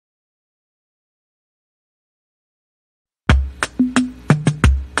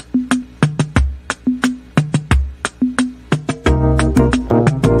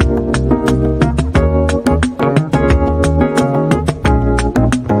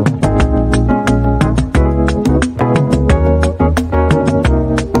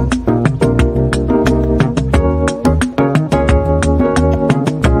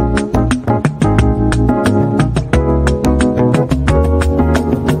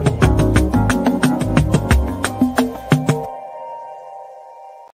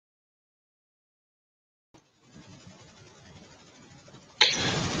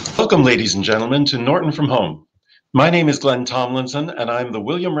Welcome, ladies and gentlemen, to Norton from Home. My name is Glenn Tomlinson, and I'm the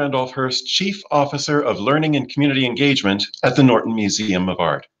William Randolph Hearst Chief Officer of Learning and Community Engagement at the Norton Museum of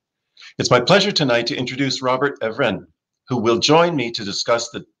Art. It's my pleasure tonight to introduce Robert Evren, who will join me to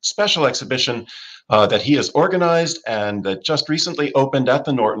discuss the special exhibition that he has organized and that just recently opened at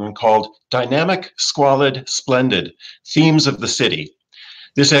the Norton called Dynamic, Squalid, Splendid, Themes of the City.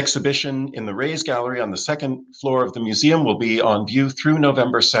 This exhibition in the Rays Gallery on the second floor of the museum will be on view through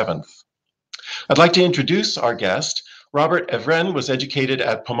November 7th. I'd like to introduce our guest. Robert Evren was educated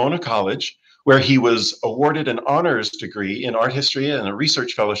at Pomona College, where he was awarded an honors degree in art history and a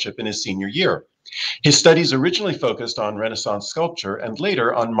research fellowship in his senior year. His studies originally focused on Renaissance sculpture and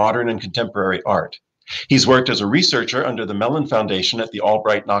later on modern and contemporary art. He's worked as a researcher under the Mellon Foundation at the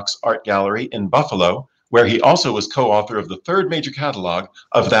Albright Knox Art Gallery in Buffalo, where he also was co-author of the third major catalog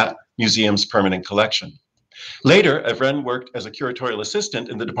of that museum's permanent collection. Later, Evren worked as a curatorial assistant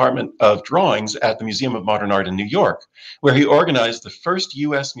in the Department of Drawings at the Museum of Modern Art in New York, where he organized the first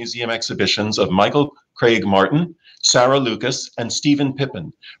U.S. museum exhibitions of Michael Craig Martin, Sarah Lucas, and Stephen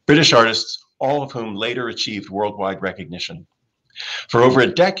Pippin, British artists, all of whom later achieved worldwide recognition. For over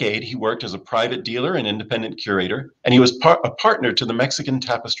a decade, he worked as a private dealer and independent curator, and he was a partner to the Mexican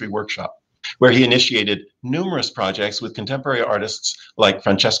Tapestry Workshop, where he initiated numerous projects with contemporary artists like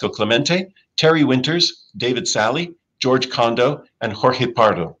Francesco Clemente, Terry Winters, David Sally, George Condo, and Jorge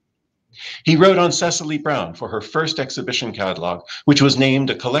Pardo. He wrote on Cecily Brown for her first exhibition catalog, which was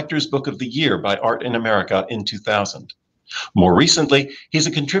named a Collector's Book of the Year by Art in America in 2000. More recently, he's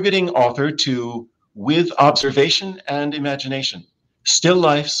a contributing author to With Observation and Imagination, Still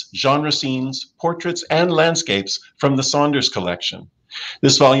Lifes, Genre Scenes, Portraits, and Landscapes from the Saunders Collection.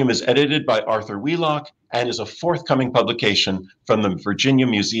 This volume is edited by Arthur Wheelock and is a forthcoming publication from the Virginia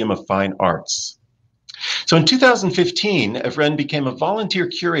Museum of Fine Arts. So in 2015, Evren became a volunteer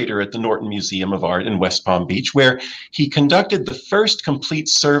curator at the Norton Museum of Art in West Palm Beach, where he conducted the first complete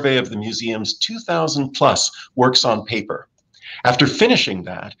survey of the museum's 2,000 plus works on paper. After finishing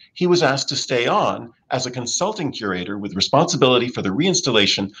that, he was asked to stay on as a consulting curator with responsibility for the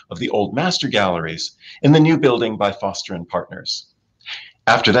reinstallation of the old master galleries in the new building by Foster and Partners.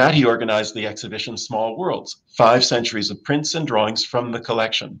 After that, he organized the exhibition Small Worlds, 5 centuries of prints and drawings from the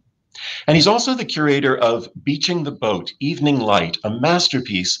collection. And he's also the curator of Beaching the Boat, Evening Light, a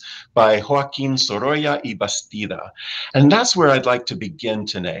masterpiece by Joaquin Sorolla y Bastida. And that's where I'd like to begin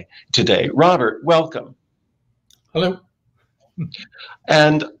today. Robert, welcome. Hello.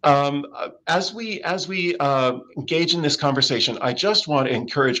 And as we engage in this conversation, I just want to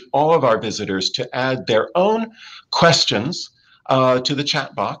encourage all of our visitors to add their own questions to the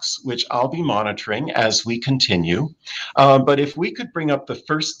chat box, which I'll be monitoring as we continue. But if we could bring up the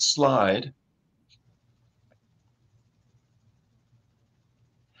first slide.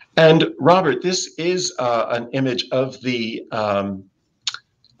 And Robert, this is an image of the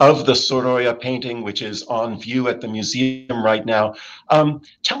Sorolla painting, which is on view at the museum right now.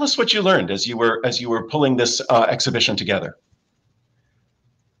 Tell us what you learned as you were pulling this exhibition together.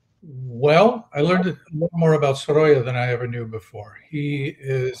 Well, I learned a lot more about Sorolla than I ever knew before.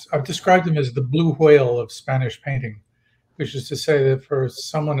 I've described him as the blue whale of Spanish painting, which is to say that for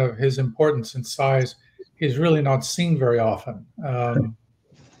someone of his importance and size, he's really not seen very often.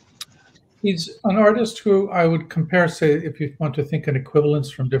 He's an artist who I would compare, say, if you want to think an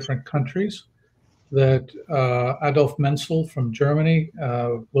equivalence from different countries, that Adolf Menzel from Germany,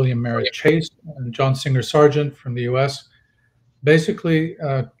 William Merritt Chase, and John Singer Sargent from the US, basically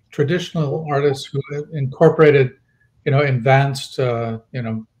traditional artists who incorporated, advanced,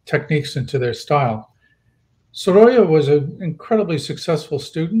 techniques into their style. Sorolla was an incredibly successful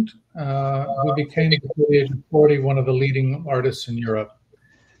student who became, at the age of 40, one of the leading artists in Europe.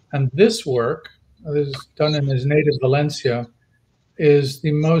 And this work, this is done in his native Valencia, is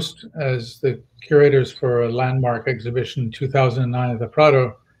the most, as the curators for a landmark exhibition in 2009 at the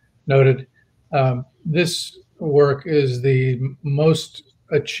Prado noted, this work is the most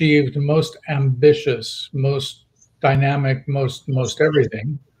achieved, most ambitious, most dynamic, most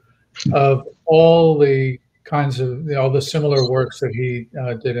everything of all the kinds of, all the similar works that he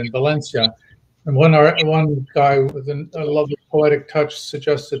did in Valencia. And one guy with a lovely poetic touch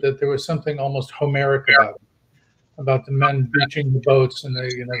suggested that there was something almost Homeric about the men beaching the boats and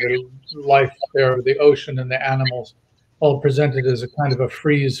the life there of the ocean and the animals, all presented as a kind of a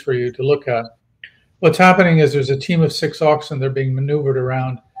frieze for you to look at. What's happening is there's a team of 6 oxen, they're being maneuvered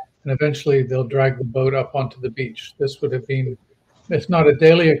around, and eventually they'll drag the boat up onto the beach. This would have been, if not a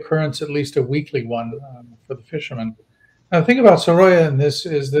daily occurrence, at least a weekly one for the fishermen. Now, the thing about Sorolla in this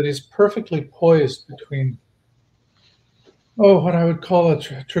is that he's perfectly poised between what I would call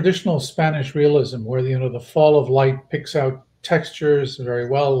a traditional Spanish realism, where the fall of light picks out textures very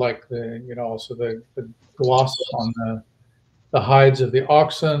well, like also the gloss on the hides of the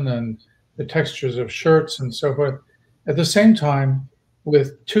oxen and the textures of shirts and so forth. At the same time,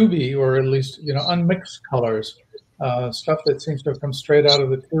 with 2B, or at least unmixed colors, stuff that seems to have come straight out of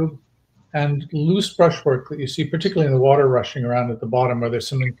the tube, and loose brushwork that you see, particularly in the water rushing around at the bottom, where there's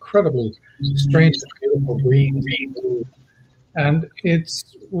some incredibly strange, beautiful green. And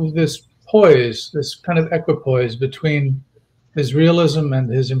it's this poise, this kind of equipoise between his realism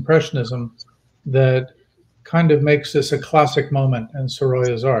and his impressionism that kind of makes this a classic moment in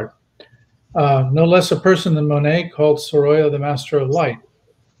Sorolla's art. No less a person than Monet called Sorolla the master of light.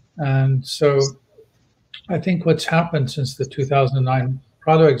 And so I think what's happened since the 2009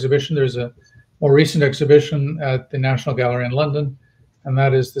 Prado exhibition, there's a more recent exhibition at the National Gallery in London, and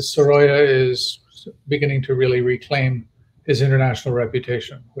that is that Sorolla is beginning to really reclaim his international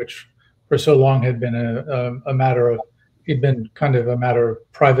reputation, which for so long had been a matter of, he'd been kind of a matter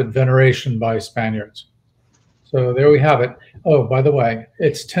of private veneration by Spaniards. So there we have it. Oh, by the way,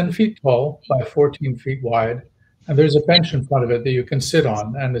 it's 10 feet tall by 14 feet wide, and there's a bench in front of it that you can sit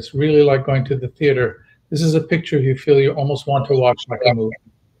on, and it's really like going to the theater. This is a picture you feel you almost want to watch like a movie.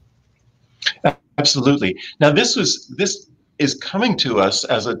 Absolutely. Now, this is coming to us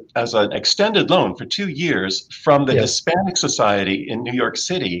as an extended loan for 2 years from the Hispanic Society in New York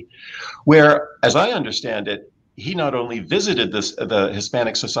City, where, as I understand it, he not only visited the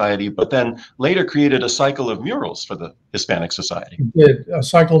Hispanic Society, but then later created a cycle of murals for the Hispanic Society. He did a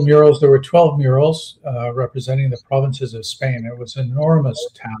cycle of murals. There were 12 murals representing the provinces of Spain. It was an enormous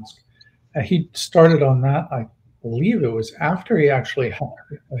task. He started on that, I believe it was after he actually had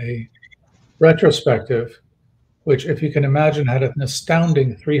a retrospective, which, if you can imagine, had an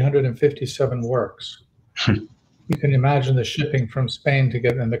astounding 357 works. You can imagine the shipping from Spain to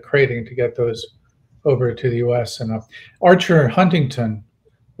get, and the crating to get those over to the US. And Archer Huntington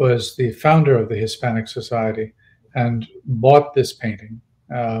was the founder of the Hispanic Society and bought this painting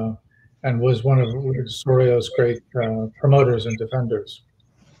and was one of Sorolla's great promoters and defenders.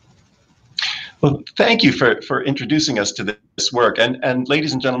 Well, thank you for introducing us to this work. And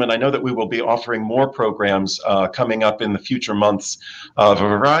ladies and gentlemen, I know that we will be offering more programs coming up in the future months of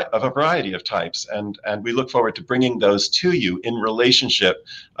a variety of types. And we look forward to bringing those to you in relationship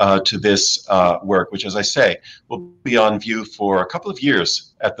to this work, which, as I say, will be on view for a couple of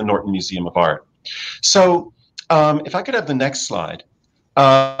years at the Norton Museum of Art. So if I could have the next slide.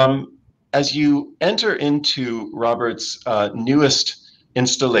 As you enter into Robert's newest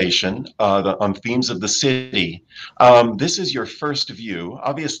installation on themes of the city, this is your first view.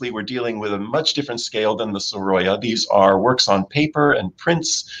 Obviously, we're dealing with a much different scale than the Sorolla. These are works on paper and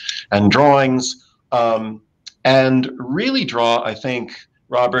prints and drawings, and really draw, I think,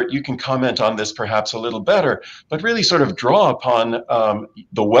 Robert, you can comment on this perhaps a little better, but really sort of draw upon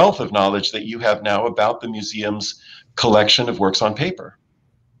the wealth of knowledge that you have now about the museum's collection of works on paper.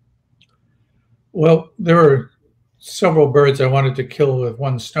 Well, there were several birds I wanted to kill with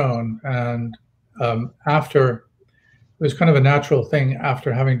one stone, and it was kind of a natural thing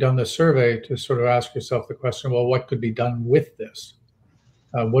after having done the survey to sort of ask yourself the question, well, what could be done with this?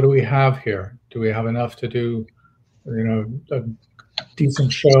 What do we have here? Do we have enough to do, a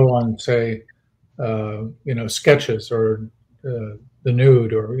decent show on, say, sketches or the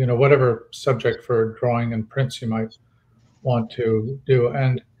nude, or whatever subject for drawing and prints you might want to do?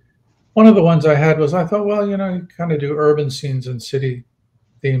 And one of the ones I had was, I thought, well, you kind of do urban scenes and city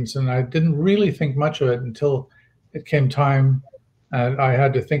themes, and I didn't really think much of it until it came time and I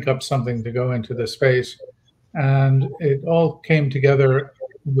had to think up something to go into the space. And it all came together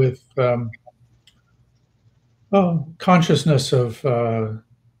with consciousness of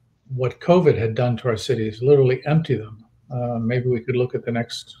what COVID had done to our cities, literally empty them. Maybe we could look at the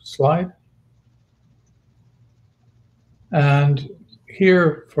next slide. And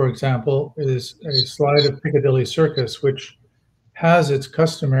here, for example, is a slide of Piccadilly Circus, which has its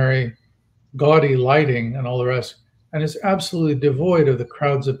customary gaudy lighting and all the rest, and is absolutely devoid of the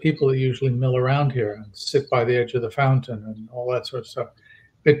crowds of people that usually mill around here and sit by the edge of the fountain and all that sort of stuff.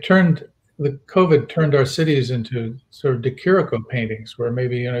 The COVID turned our cities into sort of de Chirico paintings, where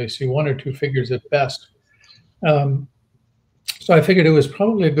maybe you see one or two figures at best. So I figured it was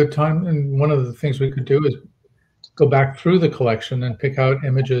probably a good time, and one of the things we could do is go back through the collection and pick out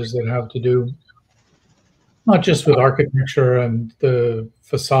images that have to do not just with architecture and the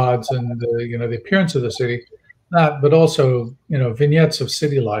facades and the appearance of the city, but also vignettes of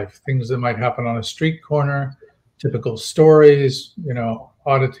city life, things that might happen on a street corner, typical stories,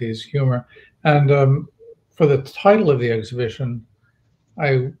 oddities, humor. And for the title of the exhibition,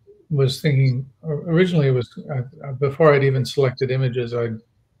 I was thinking originally it was before I'd even selected images, I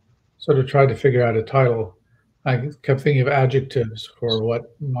sort of tried to figure out a title. I kept thinking of adjectives for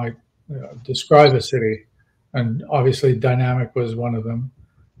what might describe a city, and obviously dynamic was one of them.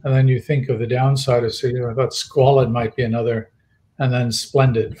 And then you think of the downside of city. I thought squalid might be another, and then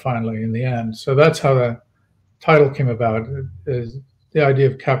splendid finally in the end. So that's how the title came about, is the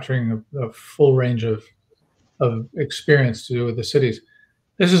idea of capturing a full range of experience to do with the cities.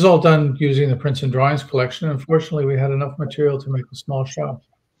 This is all done using the prints and drawings collection. Unfortunately, we had enough material to make a small show.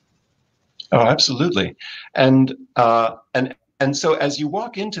 Oh, absolutely. And so as you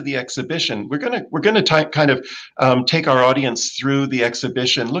walk into the exhibition, we're gonna kind of take our audience through the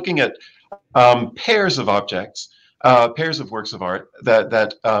exhibition, looking at pairs of objects, pairs of works of art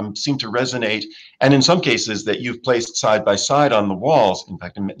that seem to resonate, and in some cases that you've placed side by side on the walls. In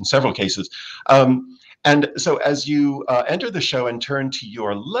fact, in several cases. And so as you enter the show and turn to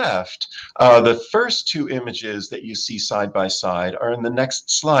your left, the first two images that you see side by side are in the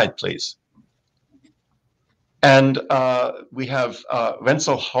next slide, please. And we have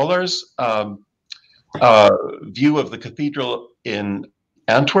Wenzel Holler's view of the cathedral in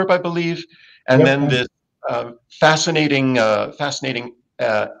Antwerp, I believe, and then this fascinating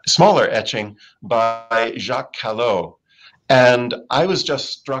smaller etching by Jacques Callot. And I was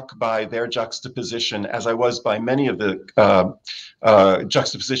just struck by their juxtaposition, as I was by many of the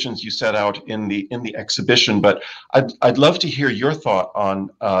juxtapositions you set out in the exhibition. But I'd love to hear your thought on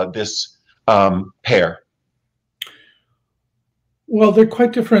this pair. Well, they're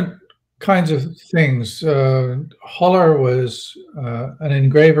quite different kinds of things. Holler was an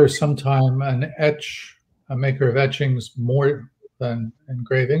engraver sometime, a maker of etchings more than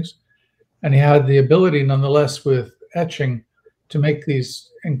engravings. And he had the ability, nonetheless, with etching to make these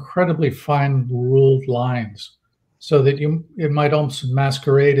incredibly fine ruled lines so that it might almost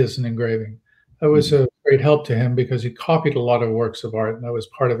masquerade as an engraving. That was a great help to him because he copied a lot of works of art, and that was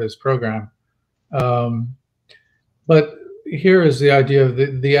part of his program. But here is the idea of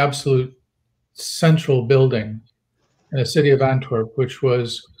the absolute central building in the city of Antwerp, which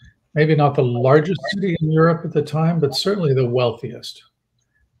was maybe not the largest city in Europe at the time, but certainly the wealthiest.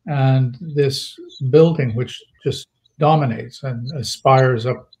 And this building, which just dominates and aspires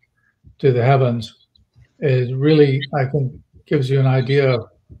up to the heavens, is really, I think, gives you an idea of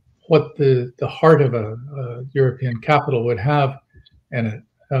what the heart of a European capital would have in it.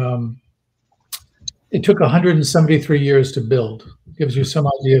 It took 173 years to build. It gives you some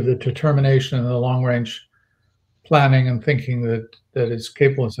idea of the determination and the long-range planning and thinking that is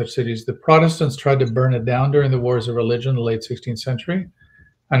capable in such cities. The Protestants tried to burn it down during the wars of religion in the late 16th century,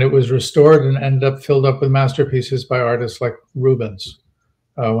 and it was restored and ended up filled up with masterpieces by artists like Rubens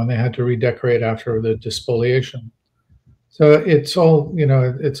when they had to redecorate after the despoliation. So it's all,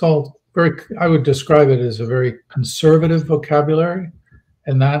 it's all very, I would describe it as a very conservative vocabulary,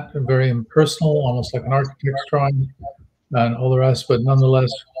 and that very impersonal, almost like an architect's drawing and all the rest. But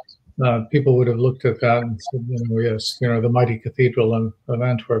nonetheless, people would have looked at that and said, yes, the mighty cathedral of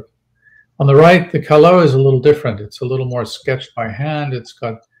Antwerp. On the right, the Callot is a little different. It's a little more sketched by hand. It's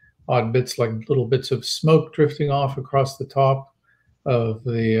got odd bits, like little bits of smoke drifting off across the top of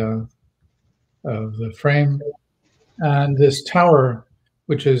the frame. And this tower,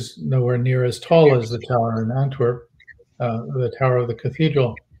 which is nowhere near as tall as the tower in Antwerp, the tower of the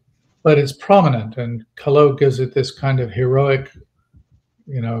cathedral, but it's prominent, and Callot gives it this kind of heroic,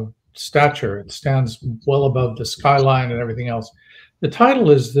 stature. It stands well above the skyline and everything else. The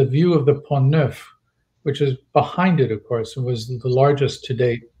title is The View of the Pont Neuf, which is behind it, of course. It was the largest to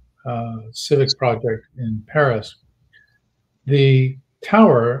date civic project in Paris. The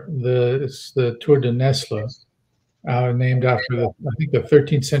tower, it's the Tour de Nesle, named after I think the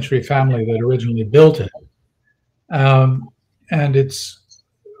 13th century family that originally built it. And it's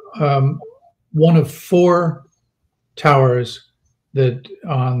one of four towers that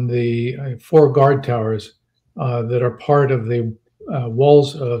on the four guard towers that are part of the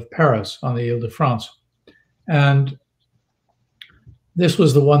walls of Paris on the Ile-de-France. And this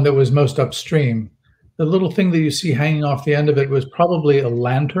was the one that was most upstream. The little thing that you see hanging off the end of it was probably a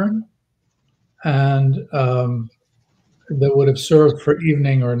lantern, and that would have served for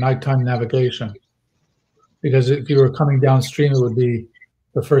evening or nighttime navigation. Because if you were coming downstream, it would be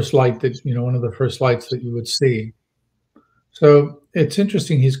the first light that, one of the first lights that you would see. So it's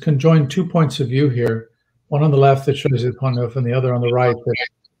interesting. He's conjoined 2 points of view here, one on the left that shows the Pont Neuf and the other on the right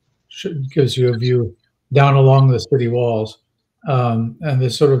that gives you a view down along the city walls. And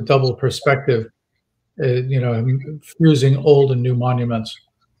this sort of double perspective, fusing old and new monuments.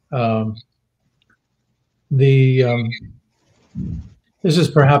 The this is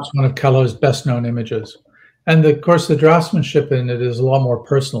perhaps one of Callot's best-known images. And of course, the draftsmanship in it is a lot more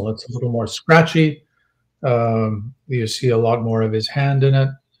personal. It's a little more scratchy. You see a lot more of his hand in it.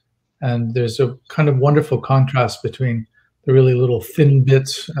 And there's a kind of wonderful contrast between the really little thin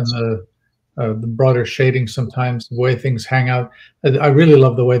bits and the broader shading sometimes, the way things hang out. I really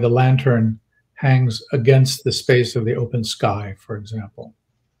love the way the lantern hangs against the space of the open sky, for example.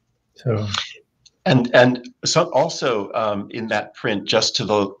 So, and so also in that print, just to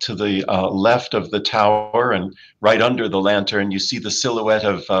the left of the tower and right under the lantern, you see the silhouette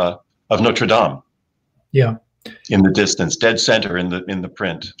of Notre Dame. Yeah, in the distance, dead center in the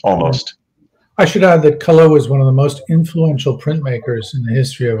print, almost. I should add that Callot was one of the most influential printmakers in the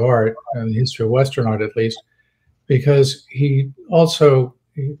history of art, and the history of Western art at least, because he also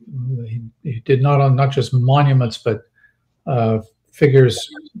he did not just monuments, but figures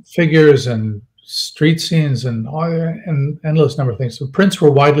and street scenes and endless number of things. So prints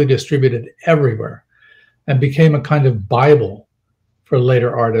were widely distributed everywhere and became a kind of Bible for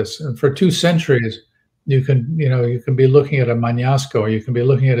later artists. And for 2 centuries, you can be looking at a Magnasco, or you can be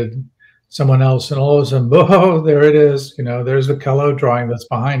looking at someone else, and all of a sudden, oh, there it is. There's the Callot drawing that's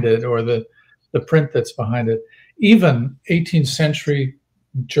behind it, or the print that's behind it. Even 18th century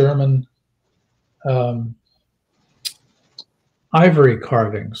German ivory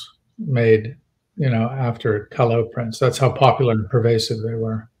carvings made, after Callot prints. That's how popular and pervasive they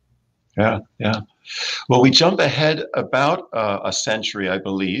were. Yeah, yeah. Well, we jump ahead about a century, I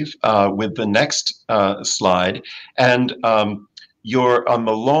believe, with the next slide. And you're on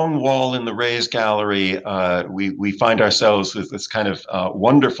the long wall in the Rays Gallery. We find ourselves with this kind of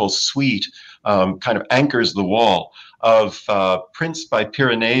wonderful suite, kind of anchors the wall of prints by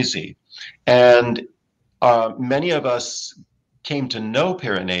Piranesi. And many of us came to know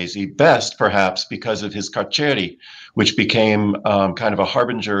Piranesi best, perhaps, because of his Carceri, which became kind of a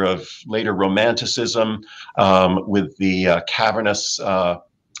harbinger of later Romanticism, with the cavernous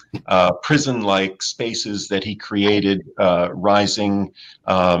prison-like spaces that he created, rising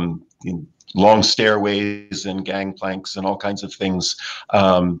in long stairways and gangplanks and all kinds of things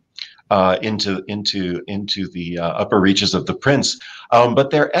into the upper reaches of the prints.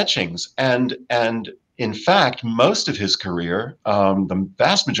 But they're etchings, and in fact, most of his career, the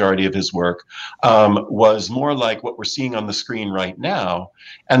vast majority of his work, was more like what we're seeing on the screen right now,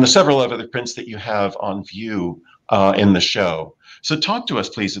 and the several other prints that you have on view in the show. So talk to us,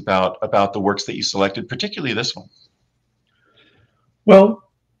 please, about the works that you selected, particularly this one. Well,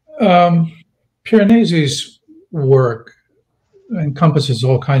 Piranesi's work encompasses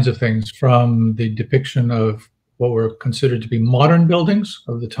all kinds of things, from the depiction of what were considered to be modern buildings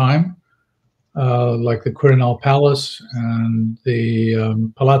of the time, like the Quirinal Palace and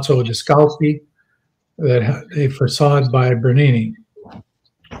the Palazzo Descalzi, that had a facade by Bernini.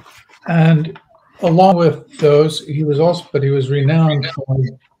 And along with those, he was renowned for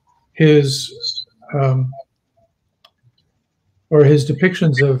his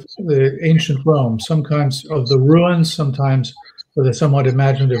depictions of the ancient Rome, sometimes of the ruins, sometimes with a somewhat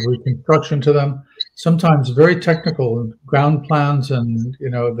imaginative reconstruction to them, sometimes very technical ground plans and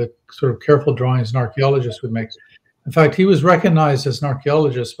the sort of careful drawings an archaeologist would make. In fact, he was recognized as an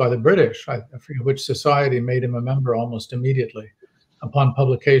archaeologist by the British. I forget which society made him a member almost immediately upon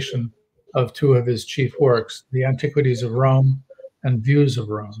publication of 2 of his chief works, The Antiquities of Rome and Views of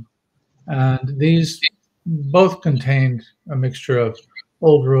Rome. And these both contained a mixture of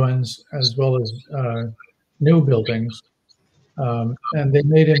old ruins as well as new buildings. And they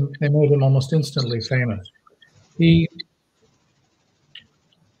made him almost instantly famous.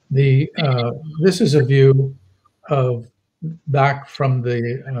 This is a view of back from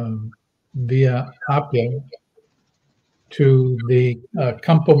the Via Appia to the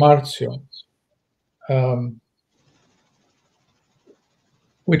Campo Marzio,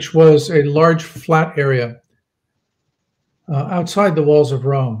 which was a large flat area outside the walls of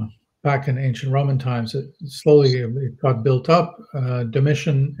Rome. Back in ancient Roman times, it got built up.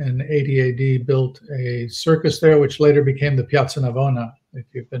 Domitian in 80 AD built a circus there, which later became the Piazza Navona, if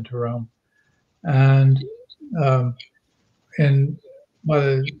you've been to Rome. And by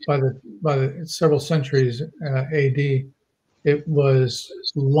the several centuries AD, it was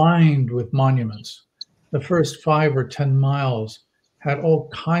lined with monuments. The first 5 or 10 miles had all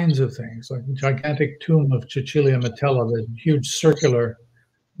kinds of things, like the gigantic tomb of Cecilia Metella, the huge circular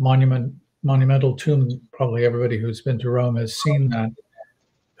monumental tomb. Probably everybody who's been to Rome has seen that.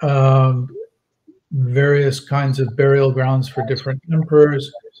 Various kinds of burial grounds for different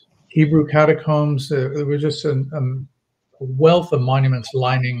emperors, Hebrew catacombs. There was just a wealth of monuments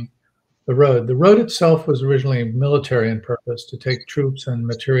lining the road. The road itself was originally military in purpose, to take troops and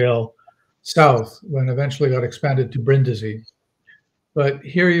materiel south, when eventually got expanded to Brindisi. But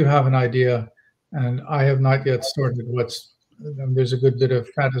here you have an idea, and I have not yet started there's a good bit of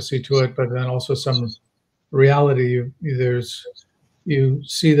fantasy to it, but then also some reality. You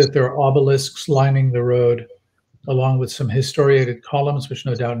see that there are obelisks lining the road, along with some historiated columns, which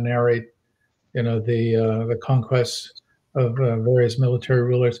no doubt narrate, the conquests of various military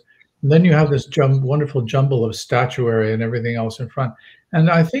rulers. And then you have this wonderful jumble of statuary and everything else in front.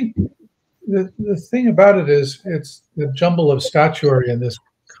 And I think the thing about it is, it's the jumble of statuary and this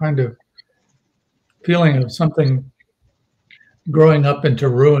kind of feeling of something growing up into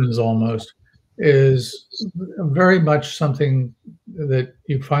ruins almost is very much something that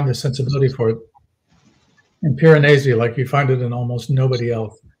you find the sensibility for in Piranesi, like you find it in almost nobody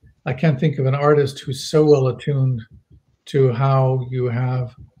else. I can't think of an artist who's so well attuned to how you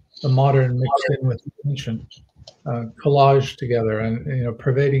have the modern mixed in with the ancient, collage together and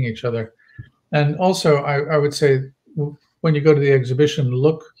pervading each other. And also, I would say, when you go to the exhibition,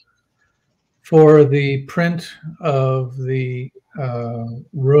 look for the print of the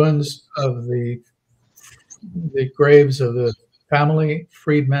ruins of the graves of the family,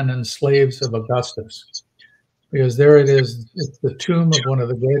 freedmen, and slaves of Augustus, because there it is. It's the tomb of one of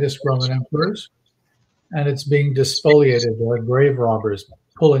the greatest Roman emperors, and it's being despoliated. There are grave robbers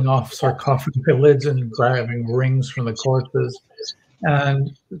pulling off sarcophagus lids and grabbing rings from the corpses.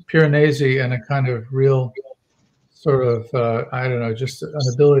 And Piranesi, and a kind of real sort of, I don't know, just an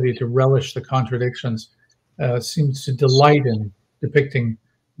ability to relish the contradictions, seems to delight in depicting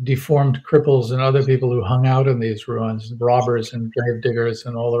deformed cripples and other people who hung out in these ruins, robbers and grave diggers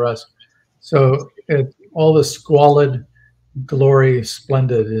and all the rest. So all the squalid glory,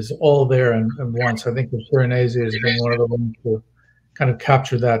 splendid, is all there in once. I think the Piranesi is being one of the ones to kind of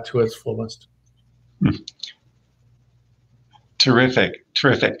capture that to its fullest. Terrific,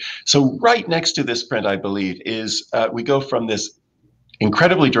 terrific. So right next to this print, I believe, is we go from this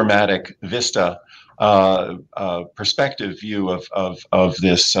incredibly dramatic vista, perspective view of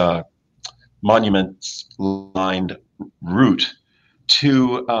this monument-lined route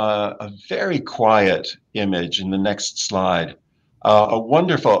to a very quiet image in the next slide. A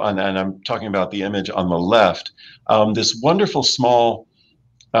wonderful, and I'm talking about the image on the left, this wonderful small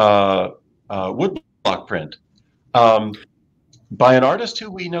woodblock print. By an artist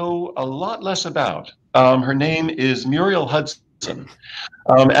who we know a lot less about. Her name is Muriel Hudson.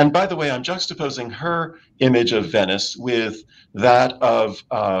 And by the way, I'm juxtaposing her image of Venice with that of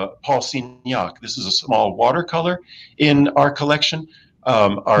Paul Signac. This is a small watercolor in our collection.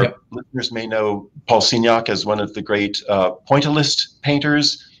 Our listeners may know Paul Signac as one of the great pointillist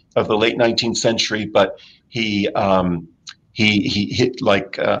painters of the late 19th century, but he hit,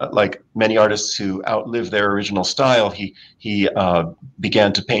 like many artists who outlive their original style, he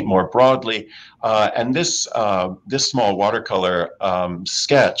began to paint more broadly, and this small watercolor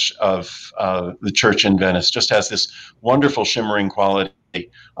sketch of the church in Venice just has this wonderful shimmering quality.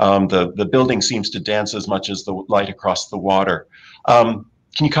 The building seems to dance as much as the light across the water. Can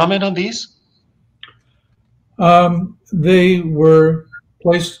you comment on these? They were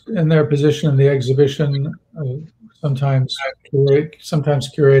placed in their position in the exhibition. Sometimes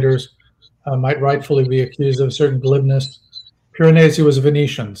curators might rightfully be accused of a certain glibness. Piranesi was a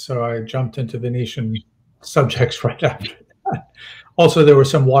Venetian, so I jumped into Venetian subjects right after that. Also, there were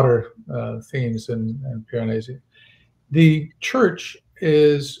some water themes in Piranesi. The church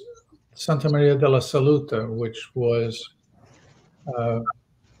is Santa Maria della Salute, which was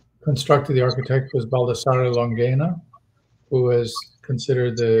constructed. The architect was Baldassare Longhena, who is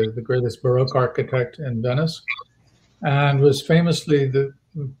considered the greatest Baroque architect in Venice, and was famously,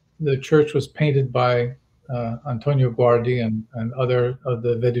 the church was painted by Antonio Guardi and other of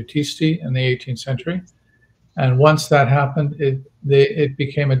the Vedutisti in the 18th century. And once that happened, it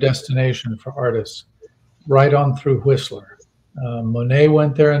became a destination for artists, right on through Whistler. Monet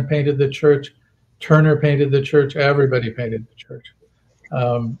went there and painted the church. Turner painted the church. Everybody painted the church.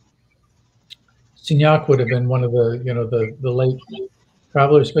 Signac would have been one of the late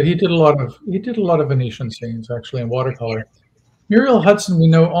travelers, but he did a lot of Venetian scenes actually in watercolor. Muriel Hudson, we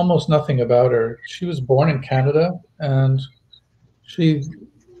know almost nothing about her. She was born in Canada and she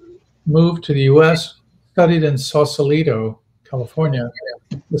moved to the U.S., studied in Sausalito, California,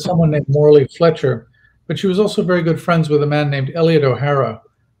 with someone named Morley Fletcher. But she was also very good friends with a man named Elliot O'Hara,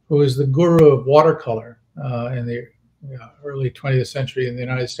 who is the guru of watercolor in the early 20th century in the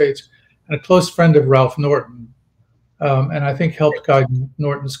United States, and a close friend of Ralph Norton, and I think helped guide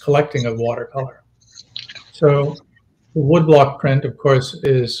Norton's collecting of watercolor. So the woodblock print, of course,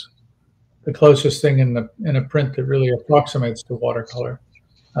 is the closest thing in a print that really approximates to watercolor.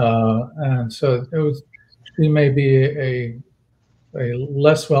 And so she may be a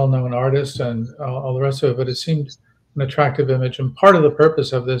less well-known artist and all the rest of it, but it seemed an attractive image. And part of the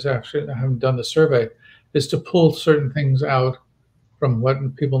purpose of this, actually, having done the survey, is to pull certain things out from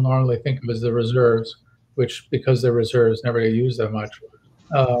what people normally think of as the reserves, which, because they're reserves, never get used that much,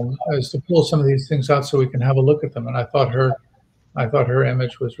 is to pull some of these things out so we can have a look at them. And I thought her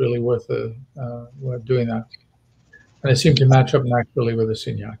image was really worth doing that. And it seemed to match up naturally with the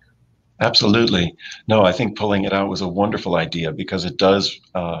Signac. Absolutely. No, I think pulling it out was a wonderful idea because it does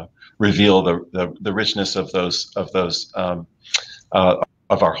reveal the richness of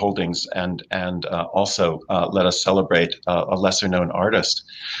our holdings and also let us celebrate a lesser known artist.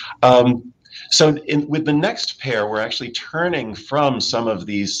 So with the next pair, we're actually turning from some of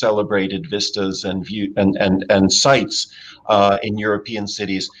these celebrated vistas and sites in European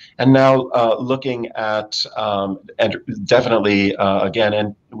cities, and now looking at, and definitely again,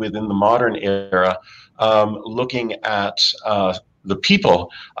 and within the modern era, looking at the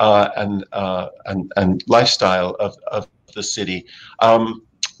people and lifestyle of the city.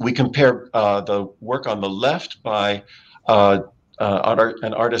 We compare the work on the left by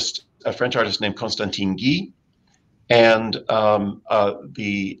a French artist named Constantin Guy, and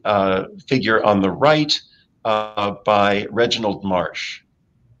the figure on the right by Reginald Marsh.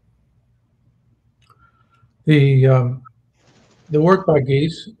 The work by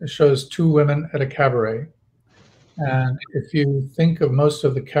Guise shows two women at a cabaret. And if you think of most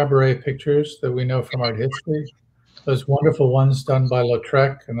of the cabaret pictures that we know from art history, those wonderful ones done by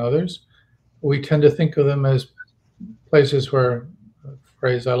Lautrec and others, we tend to think of them as places where, a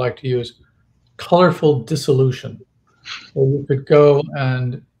phrase I like to use, colorful dissolution, where you could go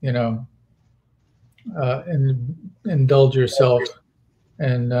and, indulge yourself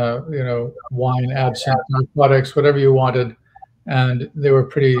in, wine, absinthe, narcotics, whatever you wanted. And they were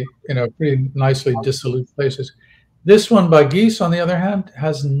pretty nicely dissolute places. This one by Guise, on the other hand,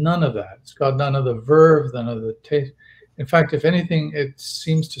 has none of that. It's got none of the verve, none of the taste. In fact, if anything, it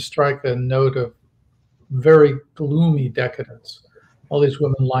seems to strike a note of very gloomy decadence. All these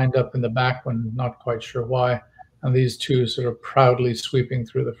women lined up in the back one, not quite sure why, and these two sort of proudly sweeping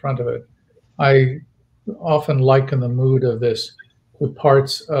through the front of it. I often liken the mood of this to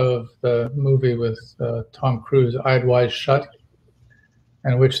parts of the movie with Tom Cruise, Eyes Wide Shut,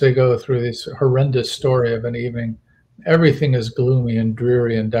 in which they go through this horrendous story of an evening. Everything is gloomy and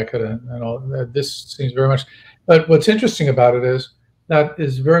dreary and decadent, and all. This seems very much. But what's interesting about it is that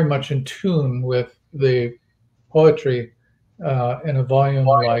is very much in tune with the poetry in a volume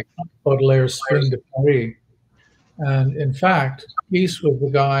like Baudelaire's Spring de Paris. And in fact, Guise was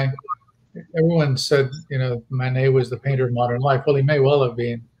the guy. Everyone said, Manet was the painter of modern life. Well, he may well have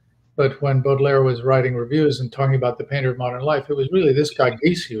been. But when Baudelaire was writing reviews and talking about the painter of modern life, it was really this guy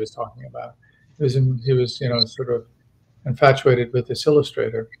Guise he was talking about. He was sort of infatuated with this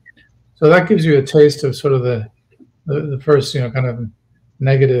illustrator. So that gives you a taste of sort of the first, kind of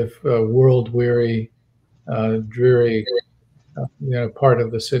negative, world-weary, dreary, part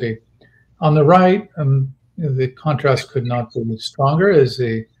of the city. On the right, the contrast could not be stronger.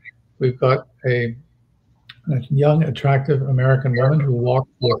 We've got a young, attractive American woman who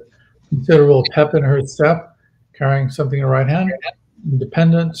walked with considerable pep in her step, carrying something in her right hand,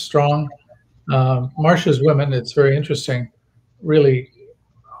 independent, strong. Marsh's women, it's very interesting, really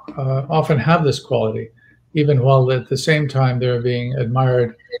often have this quality, even while at the same time they're being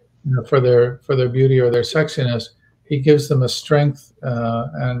admired for their beauty or their sexiness. He gives them a strength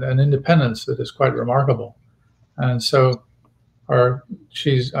and an independence that is quite remarkable. And so I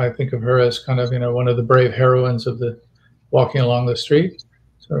think of her as kind of, one of the brave heroines of the walking along the street,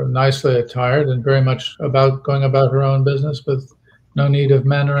 sort of nicely attired and very much about going about her own business with no need of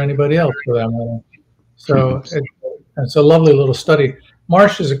men or anybody else for that matter. So it's a lovely little study.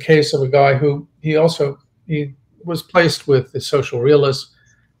 Marsh is a case of a guy who he was placed with the social realists,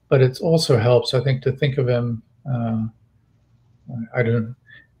 but it also helps, I think, to think of him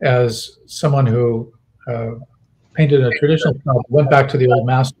as someone who painted in a traditional style, went back to the old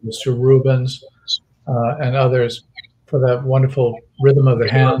masters, to Rubens and others, for that wonderful rhythm of the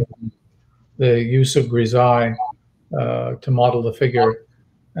hand, the use of grisaille to model the figure.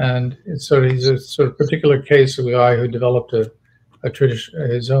 And he's a sort of particular case of a guy who developed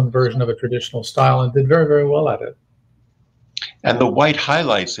his own version of a traditional style and did very, very well at it. And the white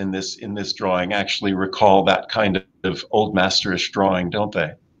highlights in this drawing actually recall that kind of old masterish drawing, don't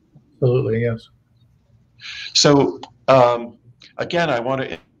they? Absolutely, yes. So again, I want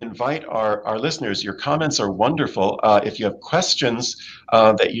to invite our listeners. Your comments are wonderful. If you have questions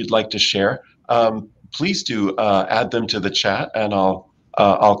that you'd like to share, please do add them to the chat, and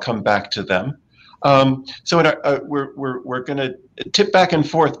I'll come back to them. So we're going to tip back and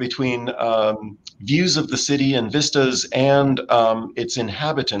forth between views of the city and vistas and its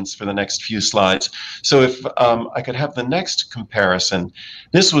inhabitants for the next few slides. So if I could have the next comparison.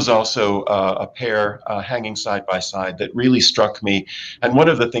 This was also a pair hanging side by side that really struck me. And one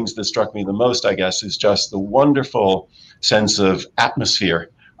of the things that struck me the most, I guess, is just the wonderful sense of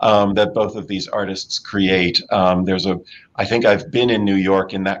atmosphere that both of these artists create. I think I've been in New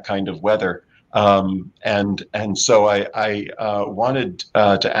York in that kind of weather. And so I wanted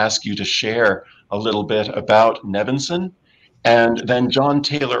to ask you to share a little bit about Nevinson and then John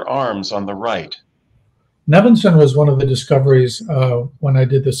Taylor Arms on the right. Nevinson was one of the discoveries when I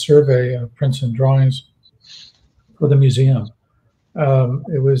did the survey of prints and drawings for the museum.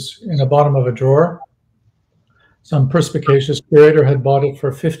 It was in the bottom of a drawer. Some perspicacious curator had bought it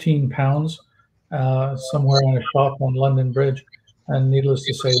for £15 somewhere in a shop on London Bridge. And needless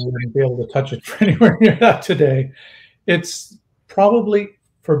to say, we wouldn't be able to touch it for anywhere near that today. It's probably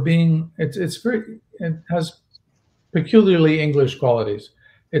it has peculiarly English qualities.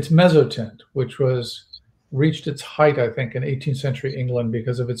 It's mezzotint, which reached its height, I think, in 18th century England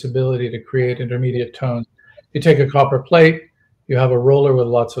because of its ability to create intermediate tones. You take a copper plate, you have a roller with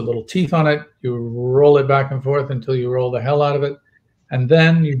lots of little teeth on it, you roll it back and forth until you roll the hell out of it, and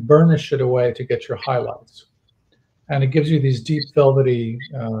then you burnish it away to get your highlights. And it gives you these deep velvety,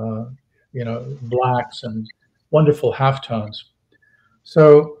 blacks and wonderful halftones.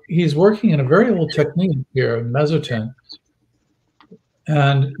 So he's working in a very old technique here, mezzotint.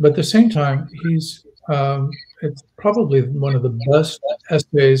 But at the same time, it's probably one of the best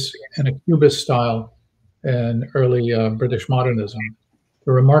essays in a Cubist style in early British modernism.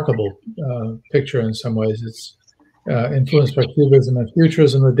 A remarkable picture in some ways. It's influenced by Cubism and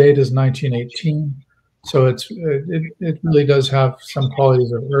Futurism. The date is 1918. So it really does have some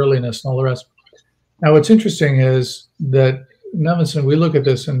qualities of earliness and all the rest. Now, what's interesting is that Nevinson, we look at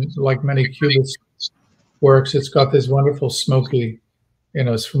this, and like many Cubist works, it's got this wonderful smoky,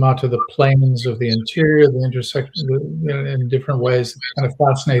 sfumato to the planes of the interior, the intersection in different ways that kind of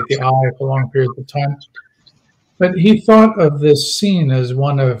fascinate the eye for long periods of time. But he thought of this scene as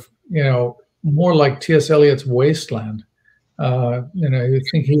one of, more like T.S. Eliot's Wasteland. He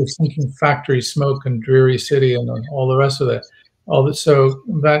was thinking factory smoke and dreary city and all the rest of it. So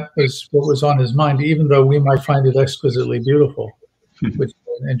that was what was on his mind, even though we might find it exquisitely beautiful, which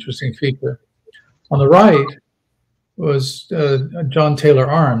is an interesting feature. On the right was John Taylor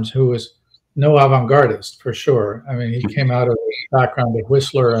Arms, who was no avant-gardist for sure. I mean, he came out of a background of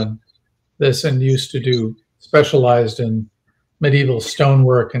Whistler and this, and used to specialized in medieval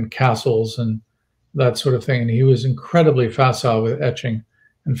stonework and castles and that sort of thing. And he was incredibly facile with etching.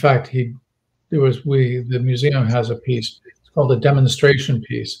 In fact, the museum has a piece, it's called a demonstration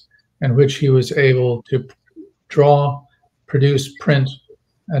piece, in which he was able to draw, produce, print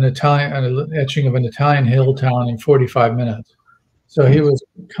an etching of an Italian hill town in 45 minutes. So he was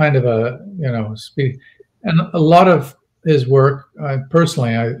kind of speed. And a lot of his work,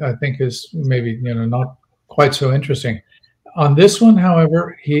 personally, I think is maybe, not quite so interesting. On this one,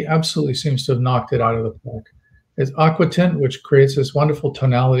 however, he absolutely seems to have knocked it out of the park. It's aquatint, which creates this wonderful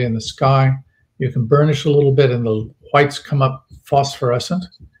tonality in the sky. You can burnish a little bit and the whites come up phosphorescent.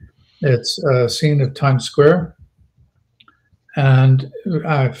 It's a scene of Times Square. And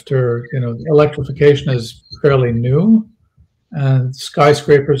after, electrification is fairly new, and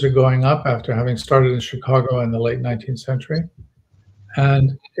skyscrapers are going up after having started in Chicago in the late 19th century.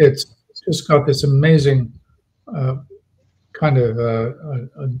 And it's just got this amazing kind of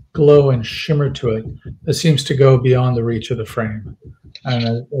a glow and shimmer to it that seems to go beyond the reach of the frame. And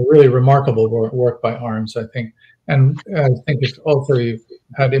a really remarkable work by Arms, I think. And I think if also you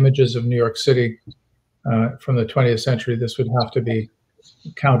had images of New York City from the 20th century, this would have to be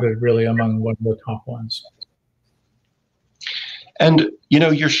counted really among one of the top ones. And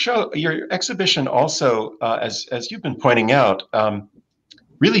your exhibition also, as you've been pointing out,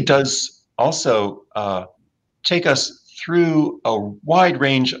 really does also take us through a wide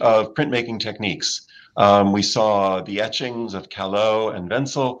range of printmaking techniques. We saw the etchings of Callot and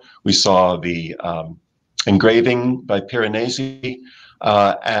Wenzel. We saw the engraving by Piranesi,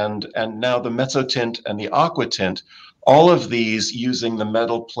 and now the mezzotint and the aquatint. All of these using the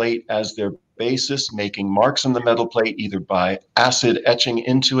metal plate as their basis, making marks on the metal plate either by acid etching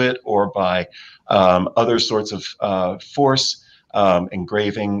into it or by other sorts of force.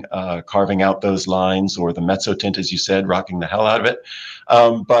 engraving, carving out those lines, or the mezzotint, as you said, rocking the hell out of it.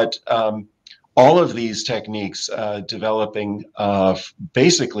 But all of these techniques developing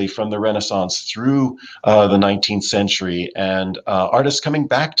basically from the Renaissance through the 19th century, and artists coming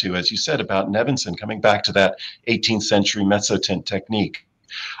back to, as you said about Nevinson, coming back to that 18th century mezzotint technique.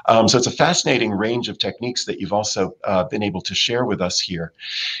 So it's a fascinating range of techniques that you've also been able to share with us here.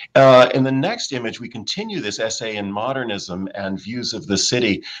 In the next image, we continue this essay in modernism and views of the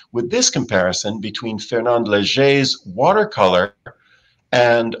city with this comparison between Fernand Léger's watercolor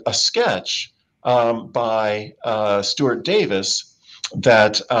and a sketch by Stuart Davis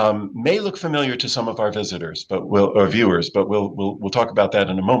that may look familiar to some of our visitors, but or viewers, but we'll talk about that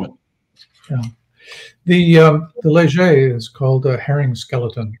in a moment. Yeah. The Léger is called a herring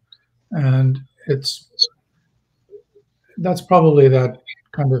skeleton, and that's probably that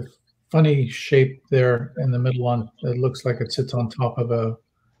kind of funny shape there in the middle. It looks like it sits on top of a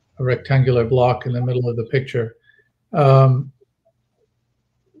rectangular block in the middle of the picture.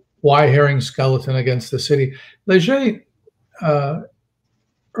 Why herring skeleton against the city? Léger,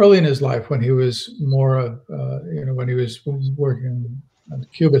 early in his life, when he was more, when he was working on the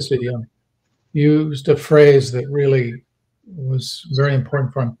Cubist idiom, used a phrase that really was very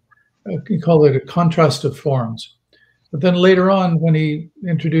important for him. He called it a contrast of forms. But then later on, when he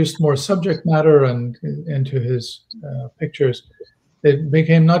introduced more subject matter and into his pictures, it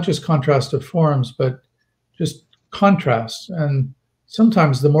became not just contrast of forms, but just contrasts. And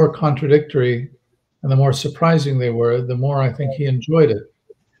sometimes the more contradictory and the more surprising they were, the more I think he enjoyed it.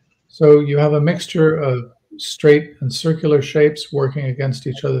 So you have a mixture of straight and circular shapes working against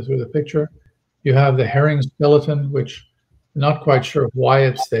each other through the picture. You have the herring skeleton, which I'm not quite sure why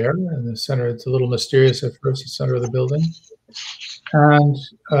it's there in the center. It's a little mysterious at first, the center of the building. And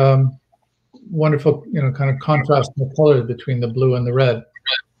wonderful, kind of contrast in the color between the blue and the red.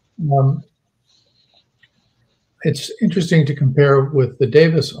 It's interesting to compare with the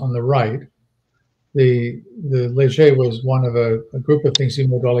Davis on the right. The Léger was one of a group of things he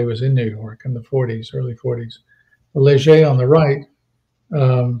made while he was in New York in the 40s, early 40s. The Léger on the right,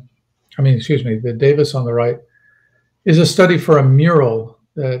 the Davis on the right, is a study for a mural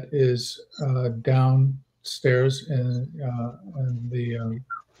that is downstairs in the,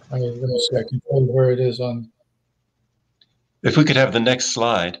 let me see, I can tell you where it is on. If we could have the next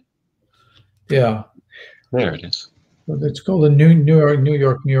slide. Yeah. There it is. It's called the New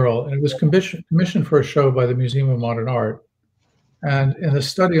York mural, and it was commissioned for a show by the Museum of Modern Art. And in the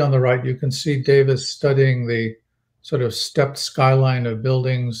study on the right, you can see Davis studying the sort of stepped skyline of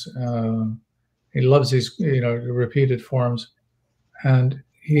buildings. He loves these, repeated forms, and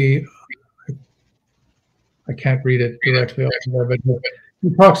I can't read it directly off there, but he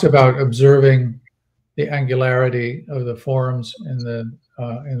talks about observing the angularity of the forms in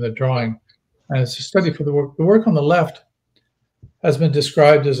the drawing. And it's a study for the work. The work on the left has been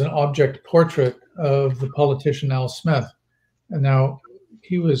described as an object portrait of the politician Al Smith. And now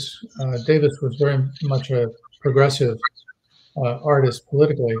Davis was very much a progressive artist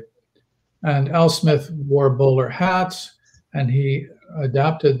politically. And Al Smith wore bowler hats, and he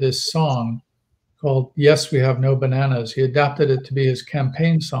adapted this song called "Yes, We Have No Bananas." He adapted it to be his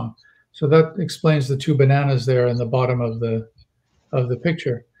campaign song. So that explains the two bananas there in the bottom of the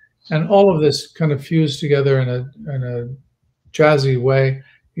picture. And all of this kind of fused together in a jazzy way.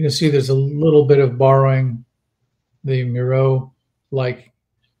 You can see there's a little bit of borrowing the Miro-like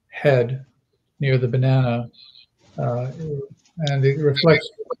head near the banana, and it reflects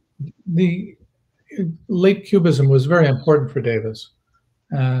the late Cubism was very important for Davis.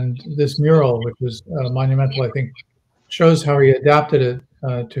 And this mural, which was monumental, I think, shows how he adapted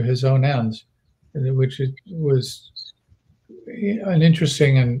it to his own ends, which was an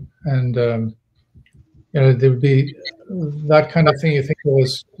interesting and there would be that kind of thing. You think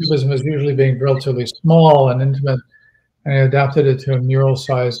Cubism as usually being relatively small and intimate, and he adapted it to a mural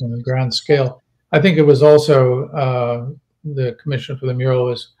size and a grand scale. I think it was also the commission for the mural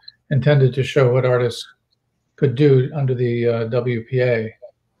was intended to show what artists could do under the WPA.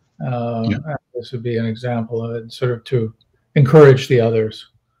 And this would be an example of it, sort of to encourage the others.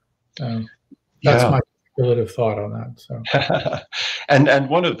 That's my speculative thought on that. So. And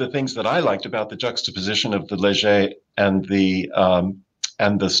one of the things that I liked about the juxtaposition of the Léger and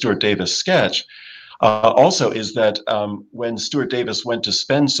the Stuart Davis sketch also is that when Stuart Davis went to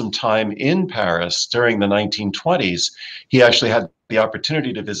spend some time in Paris during the 1920s, he actually had the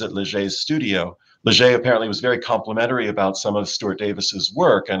opportunity to visit Léger's studio. Léger apparently was very complimentary about some of Stuart Davis's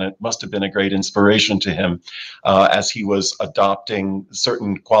work, and it must have been a great inspiration to him as he was adopting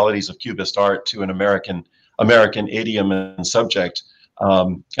certain qualities of Cubist art to an American American idiom and subject.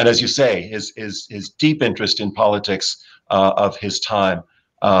 And as you say, his deep interest in politics of his time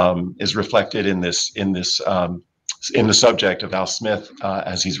is reflected in the subject of Al Smith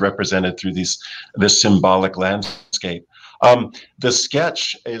as he's represented through this symbolic landscape. The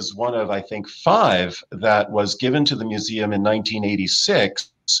sketch is one of, I think, 5 that was given to the museum in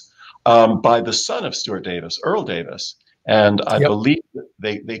 1986 by the son of Stuart Davis, Earl Davis. And I believe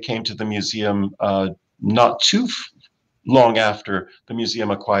they came to the museum not too long after the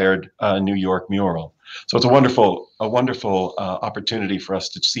museum acquired New York mural. So it's a wonderful opportunity for us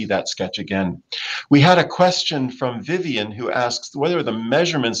to see that sketch again. We had a question from Vivian who asks whether the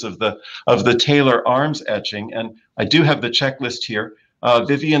measurements of the Taylor arms etching, and I do have the checklist here.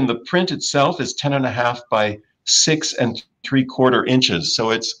 Vivian, the print itself is 10.5 by 6 3/4 inches, so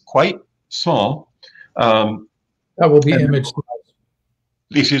it's quite small. That will be image size.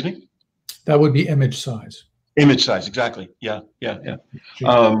 Excuse me? That would be image size. Image size, exactly. Yeah.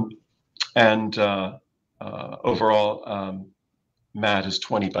 Overall, mat is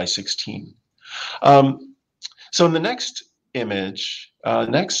 20 by 16. So in the next image,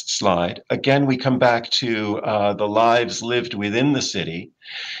 next slide, again, we come back to the lives lived within the city.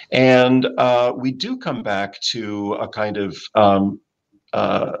 And we do come back to a kind of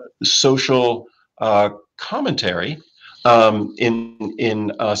social commentary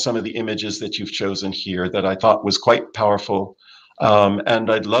in some of the images that you've chosen here that I thought was quite powerful.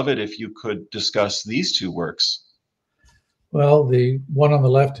 And I'd love it if you could discuss these 2 works. Well, the one on the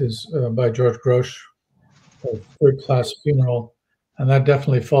left is by George Grosz, a third-class funeral, and that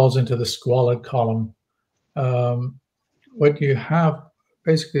definitely falls into the squalid column. What you have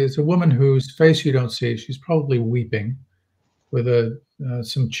basically is a woman whose face you don't see. She's probably weeping with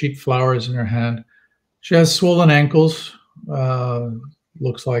some cheap flowers in her hand. She has swollen ankles,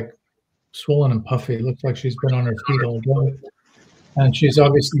 looks like swollen and puffy, looks like she's been on her feet all day. And she's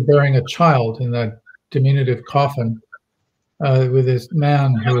obviously bearing a child in that diminutive coffin with this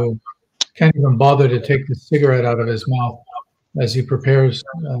man who can't even bother to take the cigarette out of his mouth as he prepares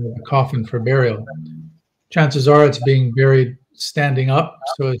the coffin for burial. Chances are it's being buried standing up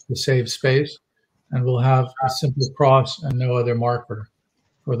so as to save space, and we'll have a simple cross and no other marker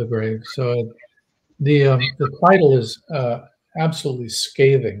for the grave. So the title is absolutely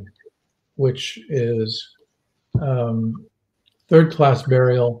scathing, which is third-class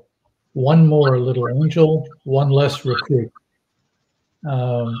burial, one more little angel, one less recruit.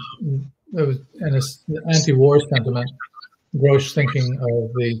 And it's the anti-war sentiment, Grosz thinking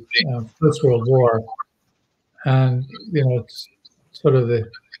of the First World War, and it's sort of the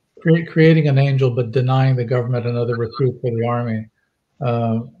creating an angel but denying the government another recruit for the army,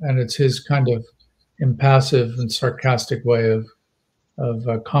 and it's his kind of impassive and sarcastic way of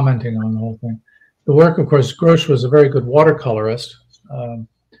commenting on the whole thing. The work, of course, Grosz was a very good watercolorist,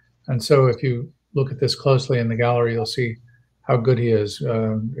 and so if you look at this closely in the gallery, you'll see how good he is,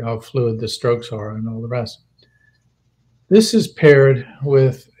 how fluid the strokes are, and all the rest. This is paired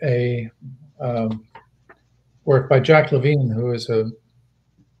with a work by Jack Levine, who is a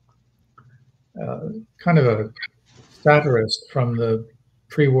kind of a satirist from the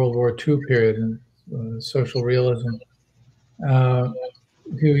pre-World War II period in social realism,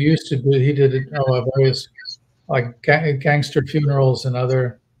 who used to do, he did various like gangster funerals and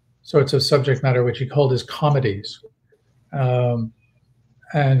other sorts of subject matter, which he called his comedies.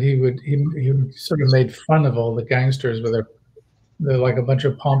 And he sort of made fun of all the gangsters with they're like a bunch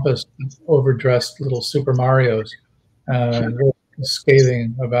of pompous, overdressed little Super Marios, very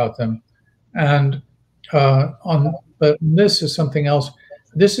scathing about them. And but this is something else.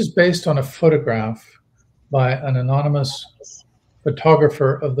 This is based on a photograph by an anonymous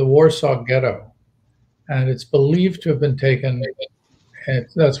photographer of the Warsaw Ghetto, and it's believed to have been taken. And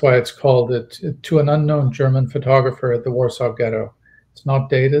that's why it's called it to an unknown German photographer at the Warsaw Ghetto. It's not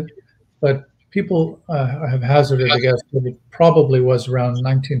dated, but people have hazarded a guess that it probably was around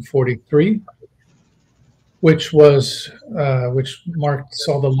 1943, which saw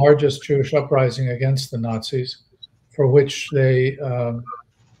the largest Jewish uprising against the Nazis, for which they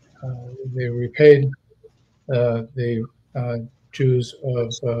repaid the Jews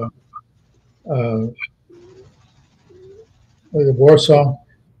of Warsaw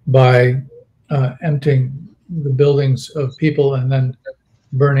by emptying the buildings of people and then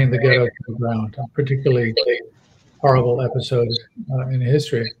burning the ghetto to the ground. A particularly horrible episode in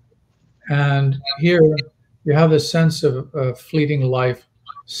history. And here you have this sense of fleeting life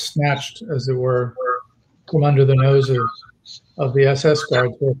snatched, as it were, from under the noses of the SS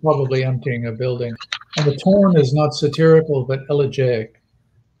guards who are probably emptying a building. And the tone is not satirical, but elegiac,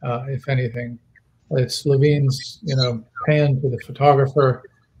 if anything. It's Levine's, paean to the photographer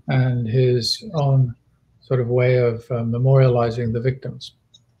and his own sort of way of memorializing the victims.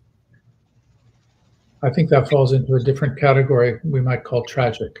 I think that falls into a different category we might call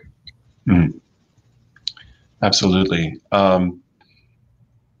tragic. Mm. Absolutely.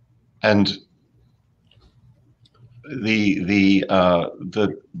 And the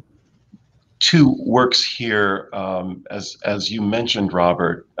two works here, as you mentioned,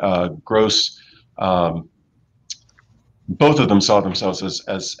 Robert, Gross, both of them saw themselves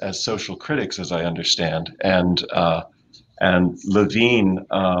as social critics, as I understand, and Levine,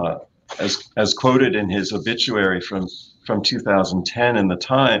 as quoted in his obituary from 2010 in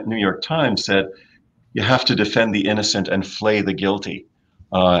the New York Times, said, "You have to defend the innocent and flay the guilty."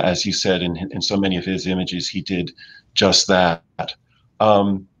 As you said, in so many of his images, he did just that.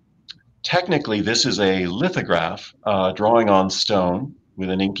 Technically, this is a lithograph drawing on stone with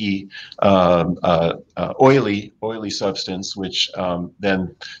an inky, oily substance, which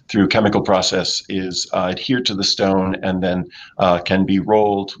then, through chemical process, is adhered to the stone and then can be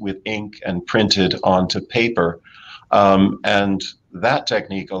rolled with ink and printed onto paper. And that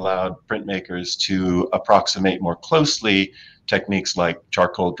technique allowed printmakers to approximate more closely techniques like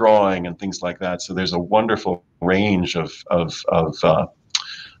charcoal drawing and things like that. So there's a wonderful range of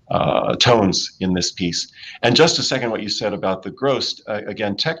tones in this piece. And just a second, what you said about the Gross,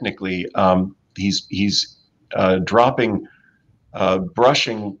 again, technically, he's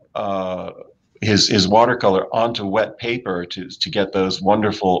brushing his watercolor onto wet paper to get those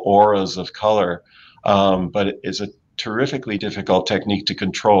wonderful auras of color. But it's a terrifically difficult technique to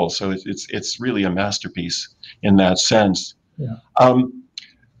control. So it's really a masterpiece in that sense. Yeah.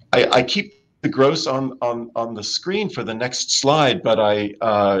 I keep the Gross on the screen for the next slide, but I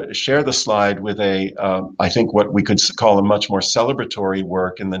share the slide with I think what we could call a much more celebratory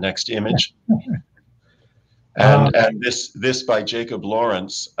work in the next image. And this by Jacob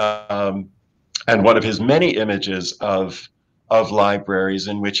Lawrence, and one of his many images of libraries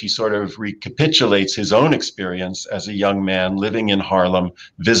in which he sort of recapitulates his own experience as a young man living in Harlem,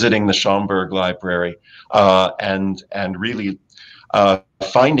 visiting the Schomburg Library, and really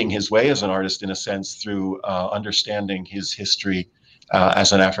finding his way as an artist, in a sense, through understanding his history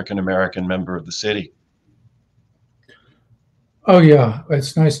as an African-American member of the city. Oh, yeah.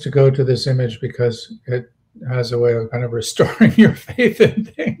 It's nice to go to this image because it has a way of kind of restoring your faith in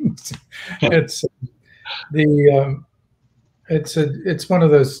things. It's it's one of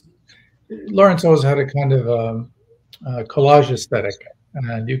those. Lawrence always had a kind of collage aesthetic,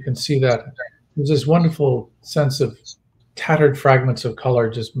 and you can see that there's this wonderful sense of tattered fragments of color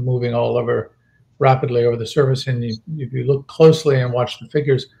just moving all over rapidly over the surface. And if you look closely and watch the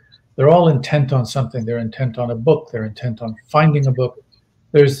figures, they're all intent on something. They're intent on a book. They're intent on finding a book.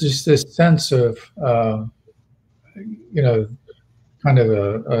 There's just this sense of, kind of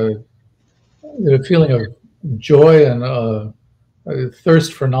a feeling of joy and a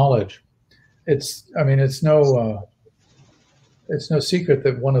thirst for knowledge. It's no secret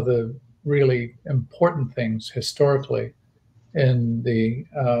that one of the really important things historically in the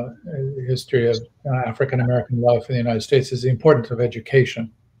history of African-American life in the United States is the importance of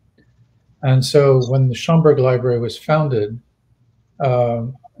education. And so when the Schomburg Library was founded,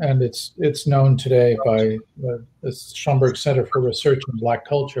 and it's known today by the Schomburg Center for Research in Black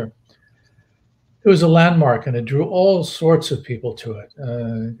Culture, it was a landmark, and it drew all sorts of people to it.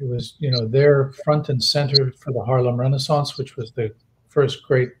 It was, there front and center for the Harlem Renaissance, which was the first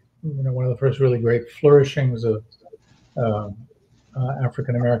great, one of the first really great flourishings of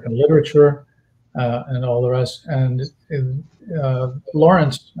African-American literature and all the rest. And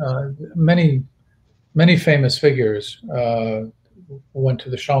Lawrence, many famous figures went to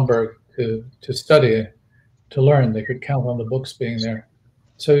the Schomburg to study, to learn. They could count on the books being there.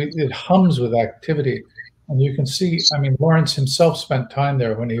 So it hums with activity. And you can see, Lawrence himself spent time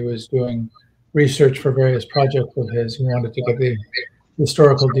there when he was doing research for various projects of his. He wanted to get the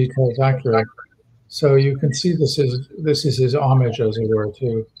historical details accurate. So you can see this is his homage, as it were,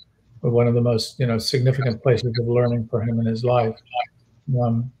 to one of the most significant places of learning for him in his life.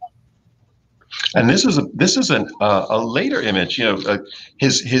 And this is a later image.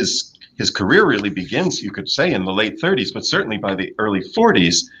 His career really begins, you could say, in the late 30s, but certainly by the early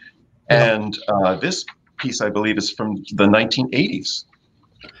 40s. And this piece, I believe, is from the 1980s.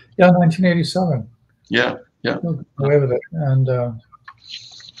 Yeah, 1987. Yeah. Away with it. And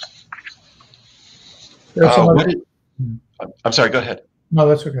I'm sorry, go ahead. No,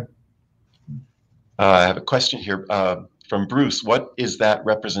 that's okay. I have a question here from Bruce. What is that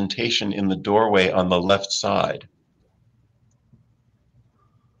representation in the doorway on the left side?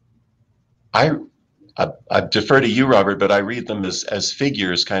 I defer to you, Robert, but I read them as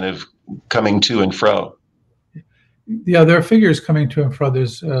figures kind of coming to and fro. Yeah, there are figures coming to and fro.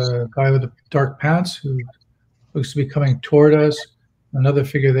 There's a guy with the dark pants who looks to be coming toward us. Another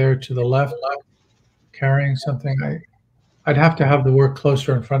figure there to the left, carrying something. I'd have to have the work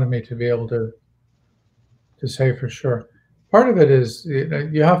closer in front of me to be able to say for sure. Part of it is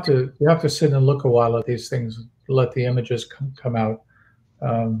you have to sit and look a while at these things, let the images come out.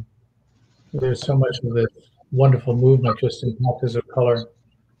 There's so much of this wonderful movement just in patches of color.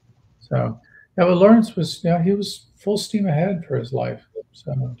 So yeah, but Lawrence was he was full steam ahead for his life.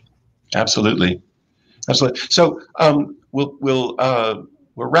 So absolutely. So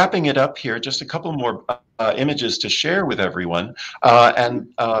we're wrapping it up here. Just a couple more images to share with everyone,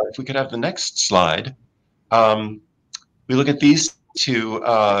 and if we could have the next slide. We look at these two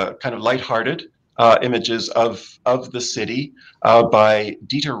kind of lighthearted images of the city by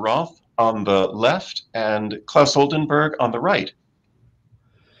Dieter Roth on the left and Klaus Oldenburg on the right.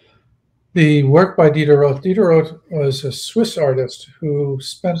 The work by Dieter Roth. Dieter Roth was a Swiss artist who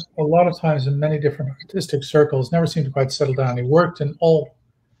spent a lot of times in many different artistic circles, never seemed to quite settle down. He worked in all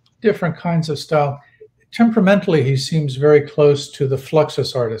different kinds of style. Temperamentally, he seems very close to the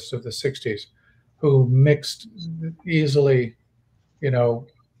Fluxus artists of the 60s, who mixed easily,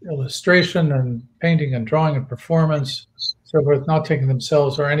 illustration and painting and drawing and performance, so forth, not taking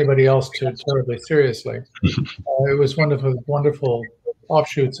themselves or anybody else too terribly seriously. It was one of the wonderful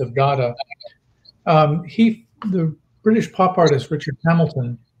offshoots of Dada. The British pop artist Richard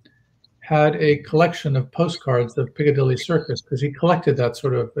Hamilton had a collection of postcards of Piccadilly Circus because he collected that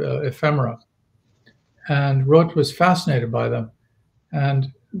sort of ephemera, and Roth was fascinated by them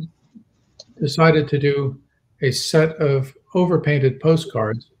and decided to do a set of overpainted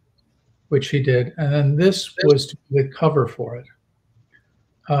postcards, which he did, and then this was to be the cover for it.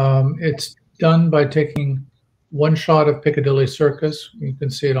 It's done by taking one shot of Piccadilly Circus, you can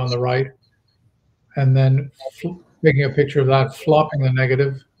see it on the right, and then taking a picture of that, flopping the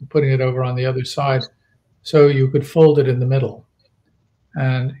negative, putting it over on the other side, so you could fold it in the middle.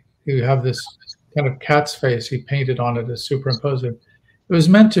 And you have this kind of cat's face he painted on it as superimposed. It was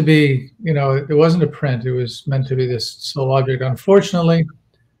meant to be, it wasn't a print, it was meant to be this sole object. Unfortunately,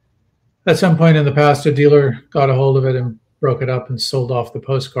 at some point in the past, a dealer got a hold of it and broke it up and sold off the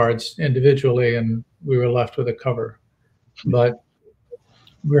postcards individually, and we were left with a cover. But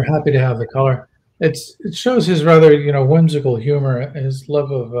we're happy to have the color. It shows his rather, whimsical humor, his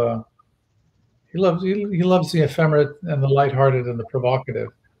love of, he loves the ephemerate and the lighthearted and the provocative.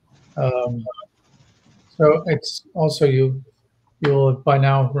 So it's also, you'll by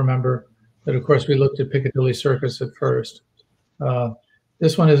now remember that, of course, we looked at Piccadilly Circus at first.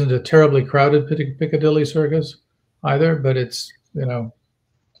 This one isn't a terribly crowded Piccadilly Circus either, but it's,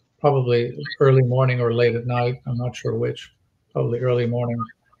 probably early morning or late at night. I'm not sure which, probably early morning,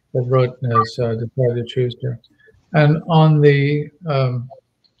 that Roth has decided to choose here. And on the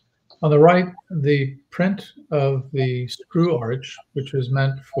right, the print of the screw arch, which was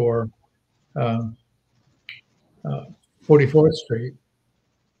meant for 44th Street.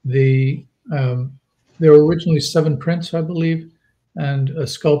 There were originally 7 prints, I believe, and a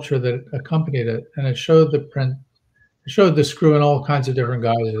sculpture that accompanied it, and it showed the print. It showed the screw in all kinds of different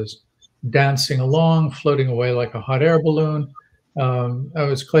guises, dancing along, floating away like a hot air balloon. That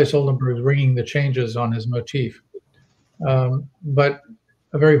was Claes Oldenburg ringing the changes on his motif, but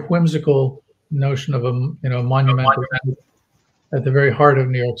a very whimsical notion of a monumental at the very heart of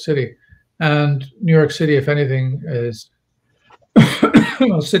New York City. And New York City, if anything, is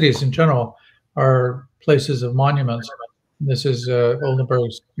well, cities in general are places of monuments. This is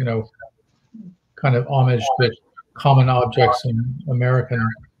Oldenburg's, kind of homage to common objects in American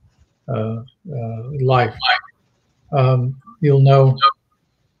life. You'll know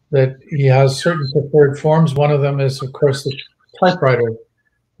that he has certain preferred forms. One of them is, of course, the typewriter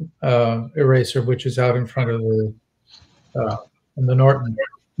eraser, which is out in front of the Norton,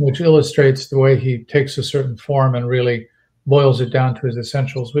 which illustrates the way he takes a certain form and really boils it down to his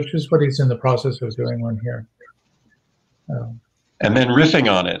essentials, which is what he's in the process of doing one here. And then riffing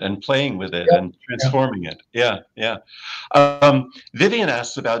on it and playing with it and transforming it. Yeah. Vivian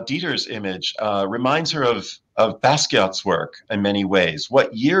asks about Dieter's image. Reminds her of Basquiat's work in many ways.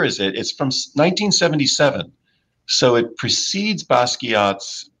 What year is it? It's from 1977. So it precedes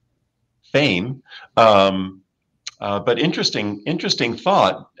Basquiat's fame. But interesting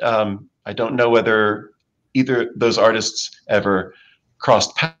thought. I don't know whether either those artists ever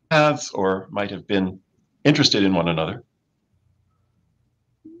crossed paths or might have been interested in one another.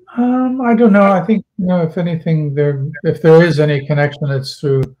 I don't know. I think, if anything, if there is any connection, it's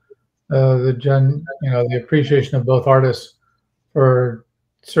through the appreciation of both artists for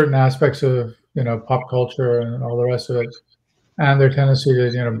certain aspects of pop culture and all the rest of it, and their tendency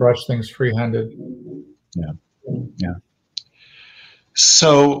to brush things free-handed. Yeah, yeah.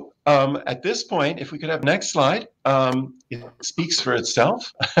 So at this point, if we could have next slide, it speaks for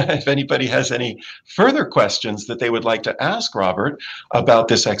itself. If anybody has any further questions that they would like to ask Robert about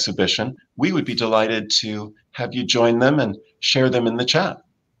this exhibition, we would be delighted to have you join them and share them in the chat.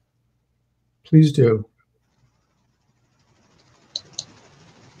 Please do.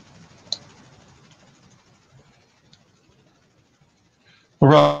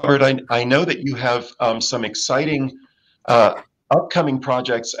 Robert, I know that you have some exciting upcoming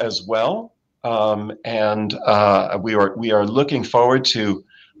projects as well, and we are looking forward to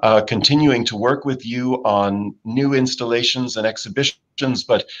continuing to work with you on new installations and exhibitions.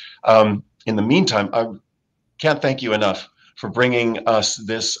 But in the meantime, I can't thank you enough for bringing us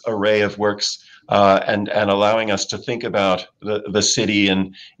this array of works and allowing us to think about the city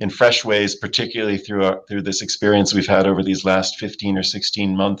in fresh ways, particularly through this experience we've had over these last 15 or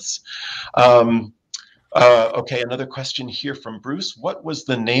 16 months. Okay, another question here from Bruce. What was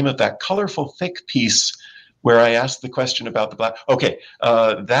the name of that colorful, thick piece where I asked the question about the black? Okay,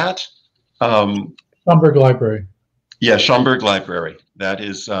 that... Schomburg Library. Yeah, Schomburg Library. That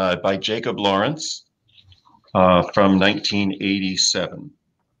is by Jacob Lawrence from 1987.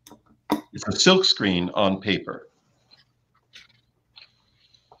 It's a silkscreen on paper.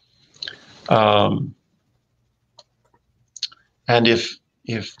 And if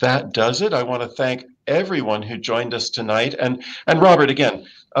that does it, I want to thank everyone who joined us tonight. And Robert, again,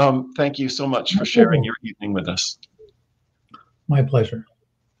 thank you so much for sharing your evening with us. My pleasure.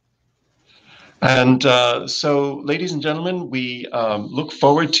 And so, ladies and gentlemen, we look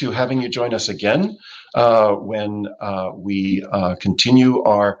forward to having you join us again when we continue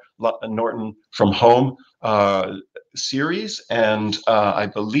our Norton from Home series. And I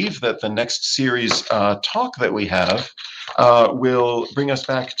believe that the next series talk that we have will bring us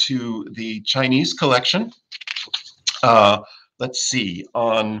back to the Chinese collection. Let's see,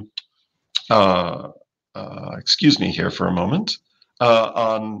 on, excuse me here for a moment,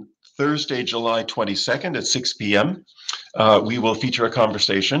 on Thursday, July 22nd at 6 p.m., we will feature a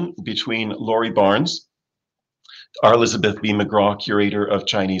conversation between Laurie Barnes, our Elizabeth B. McGraw Curator of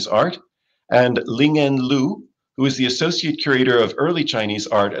Chinese Art, and Lingen Liu, who is the Associate Curator of Early Chinese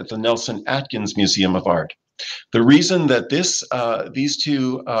Art at the Nelson Atkins Museum of Art. The reason that these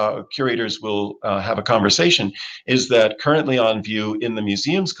two curators will have a conversation is that currently on view in the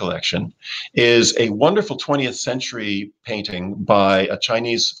museum's collection is a wonderful 20th century painting by a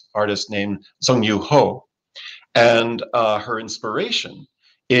Chinese artist named Zheng Yu Ho. And her inspiration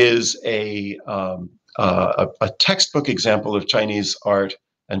is a textbook example of Chinese art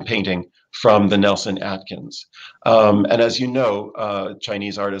and painting from the Nelson Atkins. And as you know,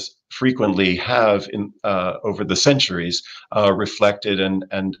 Chinese artists frequently have, over the centuries, reflected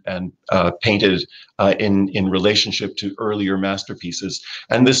and painted in relationship to earlier masterpieces.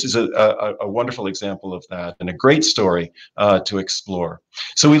 And this is a wonderful example of that and a great story to explore.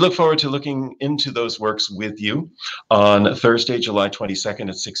 So we look forward to looking into those works with you on Thursday, July 22nd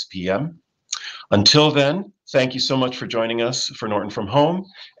at 6 p.m. Until then, thank you so much for joining us for Norton from Home,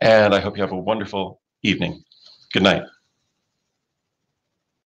 and I hope you have a wonderful evening. Good night.